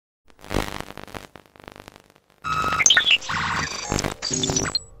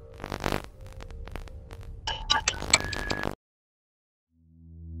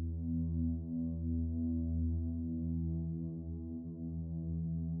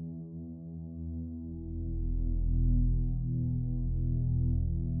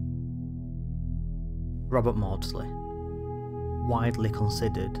Robert Maudsley, widely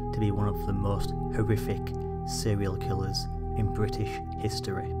considered to be one of the most horrific serial killers in British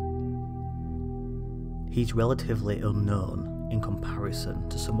history. He's relatively unknown in comparison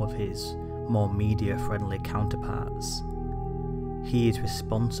to some of his more media-friendly counterparts. He is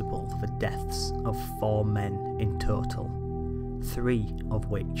responsible for the deaths of 4 men in total, 3 of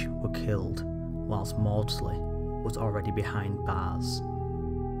which were killed whilst Maudsley was already behind bars.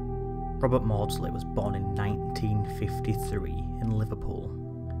 Robert Maudsley was born in 1953 in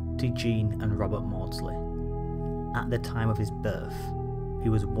Liverpool to Jean and Robert Maudsley. At the time of his birth, he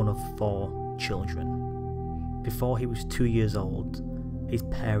was one of 4 children. Before he was 2 years old, his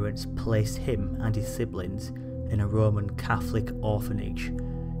parents placed him and his siblings in a Roman Catholic orphanage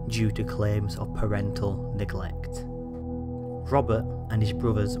due to claims of parental neglect. Robert and his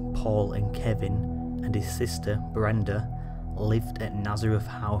brothers Paul and Kevin and his sister Brenda lived at Nazareth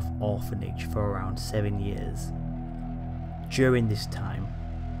House Orphanage for around 7 years. During this time,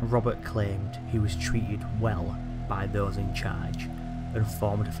 Robert claimed he was treated well by those in charge and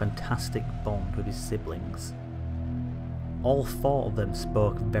formed a fantastic bond with his siblings. All 4 of them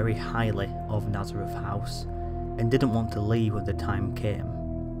spoke very highly of Nazareth House and didn't want to leave when the time came.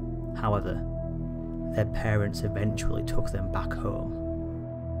 However, their parents eventually took them back home.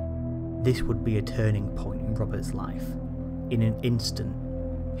 This would be a turning point in Robert's life. In an instant,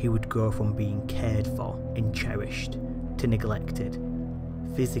 he would go from being cared for and cherished to neglected,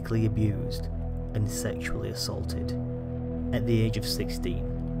 physically abused, and sexually assaulted. At the age of 16,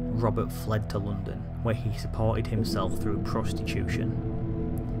 Robert fled to London, where he supported himself through prostitution.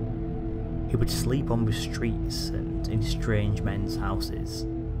 He would sleep on the streets and in strange men's houses,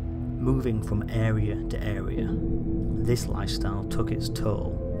 moving from area to area. This lifestyle took its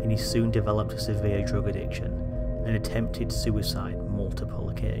toll, and he soon developed a severe drug addiction and attempted suicide multiple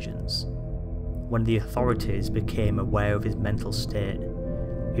occasions. When the authorities became aware of his mental state,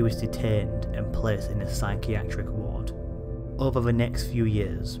 he was detained and placed in a psychiatric ward. Over the next few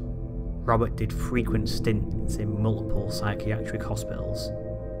years, Robert did frequent stints in multiple psychiatric hospitals.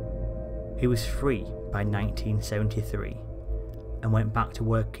 He was free by 1973 and went back to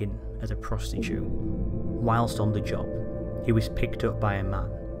working as a prostitute. Whilst on the job, he was picked up by a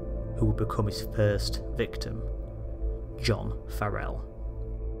man who would become his first victim, John Farrell.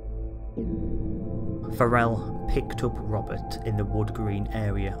 Farrell picked up Robert in the Wood Green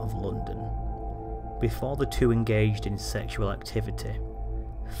area of London. Before the two engaged in sexual activity,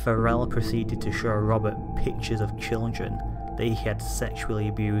 Farrell proceeded to show Robert pictures of children that he had sexually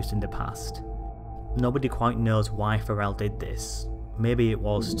abused in the past. Nobody quite knows why Farrell did this. Maybe it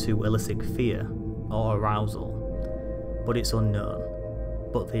was to elicit fear or arousal, but it's unknown.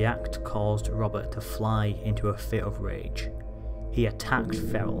 But the act caused Robert to fly into a fit of rage. He attacked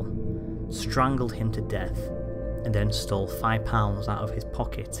Farrell, strangled him to death, and then stole £5 out of his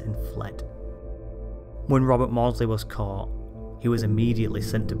pocket and fled. When Robert Maudsley was caught, he was immediately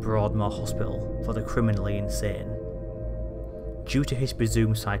sent to Broadmoor Hospital for the criminally insane. Due to his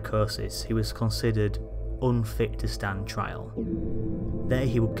presumed psychosis, he was considered unfit to stand trial. There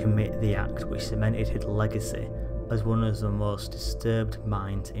he would commit the act which cemented his legacy as one of the most disturbed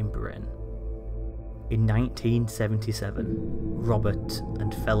minds in Britain. In 1977, Robert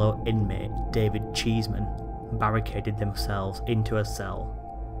and fellow inmate David Cheeseman barricaded themselves into a cell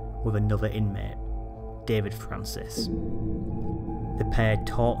with another inmate, David Francis. The pair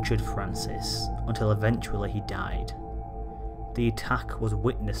tortured Francis until eventually he died. The attack was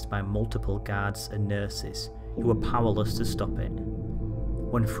witnessed by multiple guards and nurses who were powerless to stop it.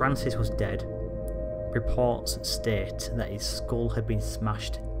 When Francis was dead, reports state that his skull had been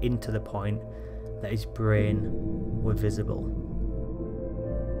smashed into the point that his brain was visible.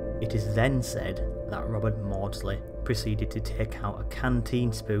 It is then said that Robert Maudsley proceeded to take out a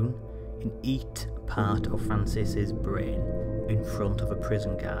canteen spoon and eat part of Francis's brain in front of the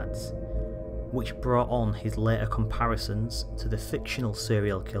prison guards, which brought on his later comparisons to the fictional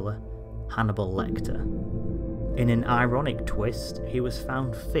serial killer Hannibal Lecter. In an ironic twist, he was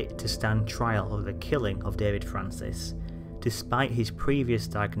found fit to stand trial for the killing of David Francis, despite his previous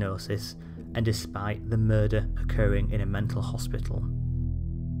diagnosis and despite the murder occurring in a mental hospital.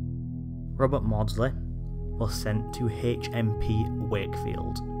 Robert Maudsley was sent to HMP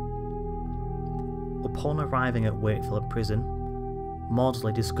Wakefield. Upon arriving at Wakefield Prison,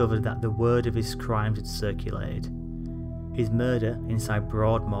 Maudsley discovered that the word of his crimes had circulated. His murder inside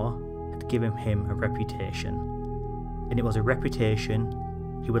Broadmoor had given him a reputation, and it was a reputation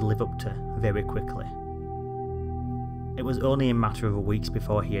he would live up to very quickly. It was only a matter of weeks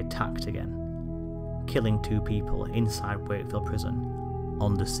before he attacked again, killing 2 people inside Wakefield Prison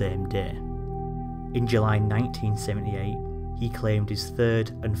on the same day. In July 1978, he claimed his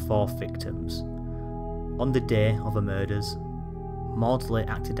third and fourth victims. On the day of the murders, Maudley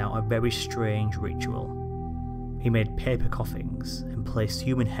acted out a very strange ritual. He made paper coffins and placed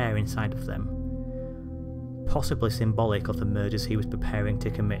human hair inside of them, possibly symbolic of the murders he was preparing to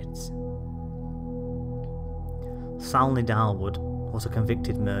commit. Llama Darwood was a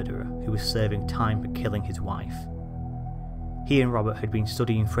convicted murderer who was serving time for killing his wife. He and Robert had been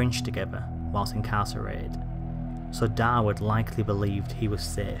studying French together whilst incarcerated, so Darwood likely believed he was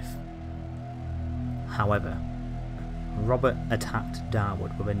safe. However, Robert attacked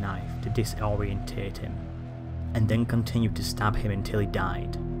Darwood with a knife to disorientate him, and then continued to stab him until he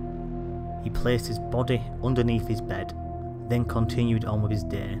died. He placed his body underneath his bed, then continued on with his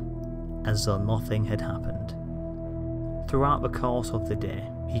day, as though nothing had happened. Throughout the course of the day,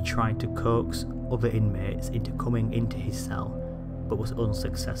 he tried to coax other inmates into coming into his cell, but was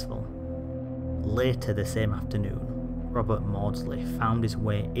unsuccessful. Later the same afternoon, Robert Maudsley found his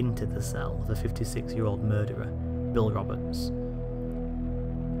way into the cell of the 56-year-old murderer, Bill Roberts.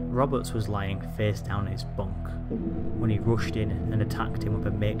 Roberts was lying face down in his bunk when he rushed in and attacked him with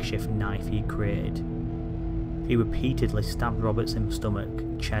a makeshift knife he created. He repeatedly stabbed Roberts in the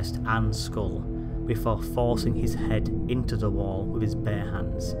stomach, chest and skull before forcing his head into the wall with his bare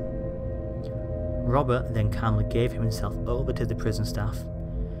hands. Robert then calmly gave himself over to the prison staff,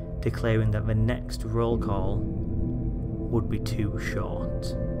 declaring that the next roll call would be too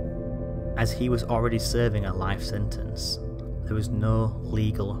short. As he was already serving a life sentence, there was no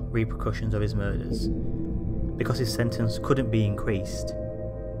legal repercussions of his murders, because his sentence couldn't be increased.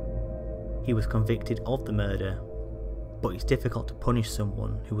 He was convicted of the murder, but it's difficult to punish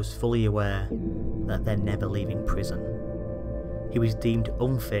someone who was fully aware that they're never leaving prison. He was deemed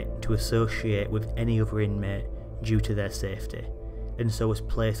unfit to associate with any other inmate due to their safety, and so was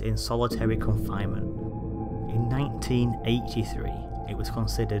placed in solitary confinement. In 1983, it was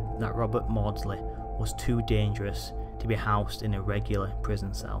considered that Robert Maudsley was too dangerous to be housed in a regular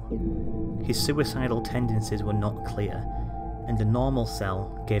prison cell. His suicidal tendencies were not clear, and a normal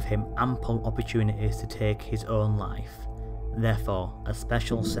cell gave him ample opportunities to take his own life. Therefore, a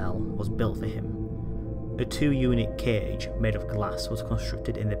special cell was built for him. A 2-unit cage made of glass was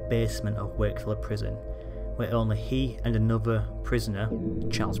constructed in the basement of Wakefield Prison, where only he and another prisoner,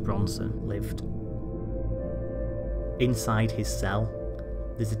 Charles Bronson, lived. Inside his cell,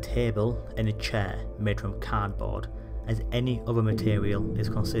 there's a table and a chair made from cardboard, as any other material is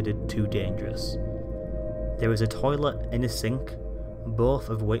considered too dangerous. There is a toilet and a sink, both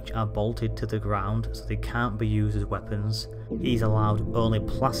of which are bolted to the ground so they can't be used as weapons. He's allowed only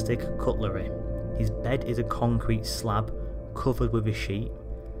plastic cutlery. His bed is a concrete slab covered with a sheet.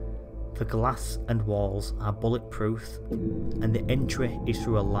 The glass and walls are bulletproof, and the entry is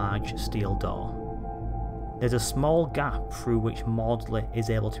through a large steel door. There's a small gap through which Maudley is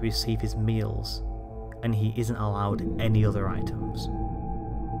able to receive his meals, and he isn't allowed any other items.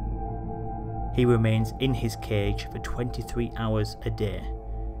 He remains in his cage for 23 hours a day.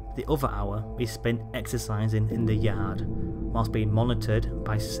 The other hour is spent exercising in the yard, whilst being monitored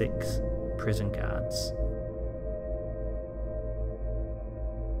by 6 prison guards.